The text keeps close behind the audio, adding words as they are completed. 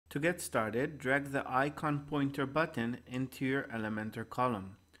To get started, drag the icon pointer button into your Elementor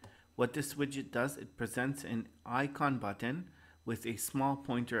column. What this widget does, it presents an icon button with a small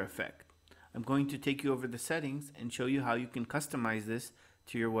pointer effect. I'm going to take you over the settings and show you how you can customize this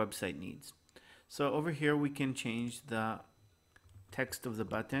to your website needs. So over here we can change the text of the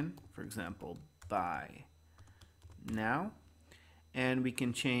button, for example, buy now, and we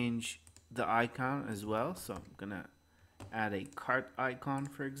can change the icon as well. So I'm gonna add a cart icon,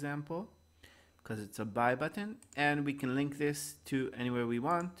 for example, because it's a buy button, and we can link this to anywhere we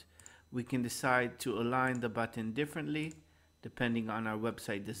want. We can decide to align the button differently depending on our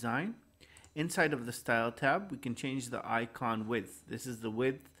website design. Inside of the style tab, we can change the icon width. This is the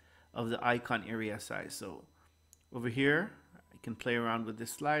width of the icon area size. So over here I can play around with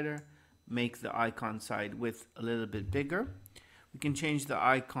this slider, make the icon side width a little bit bigger. We can change the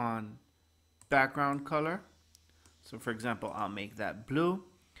icon background color. So for example, I'll make that blue,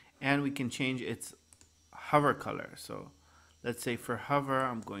 and we can change its hover color. So let's say for hover,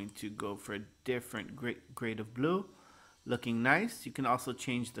 I'm going to go for a different grade of blue, looking nice. You can also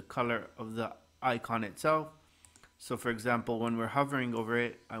change the color of the icon itself. So for example, when we're hovering over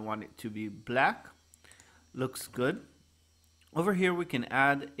it, I want it to be black. Looks good. Over here, we can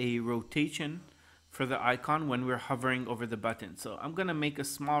add a rotation for the icon when we're hovering over the button. So I'm gonna make a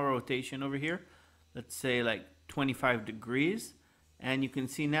small rotation over here. Let's say like 25 degrees, and you can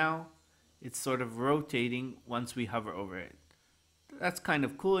see now it's sort of rotating once we hover over it. That's kind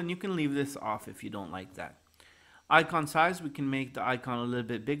of cool, and you can leave this off if you don't like that. Icon size, we can make the icon a little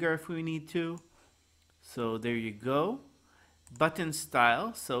bit bigger if we need to. So there you go. Button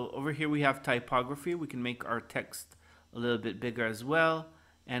style, so over here we have typography. We can make our text a little bit bigger as well,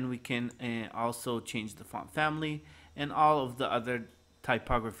 and we can also change the font family and all of the other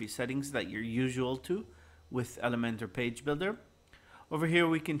typography settings that you're usual to with Elementor Page Builder. Over here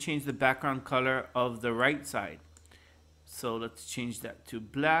we can change the background color of the right side. So let's change that to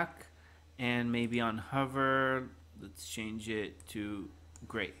black, and maybe on hover let's change it to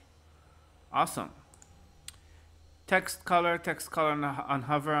gray. Awesome. Text color on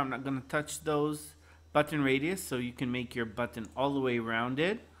hover, I'm not going to touch those. Button radius, so you can make your button all the way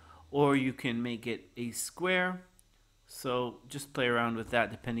rounded, or you can make it a square. So just play around with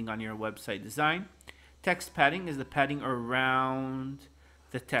that depending on your website design. Text padding is the padding around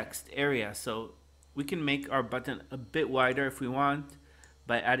the text area. So we can make our button a bit wider if we want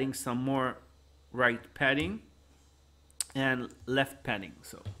by adding some more right padding and left padding.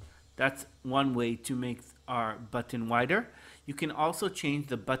 So that's one way to make our button wider. You can also change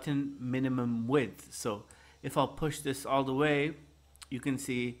the button minimum width. So if I'll push this all the way, you can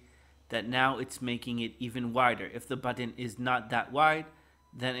see that now it's making it even wider. If the button is not that wide,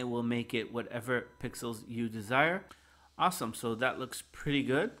 then it will make it whatever pixels you desire. Awesome, so that looks pretty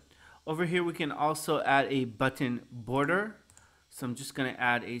good. Over here we can also add a button border. So I'm just gonna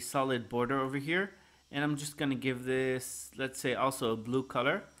add a solid border over here, and I'm just gonna give this, let's say, also a blue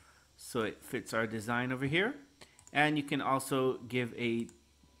color so it fits our design over here. And you can also give a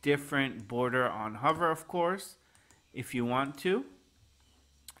different border on hover, of course, if you want to.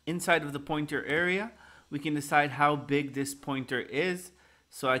 Inside of the pointer area, we can decide how big this pointer is.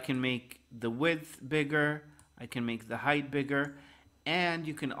 So I can make the width bigger, I can make the height bigger, and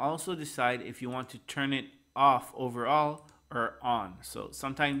you can also decide if you want to turn it off overall or on. So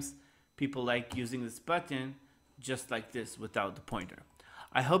sometimes people like using this button just like this without the pointer.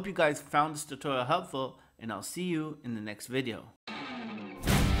 I hope you guys found this tutorial helpful, and I'll see you in the next video.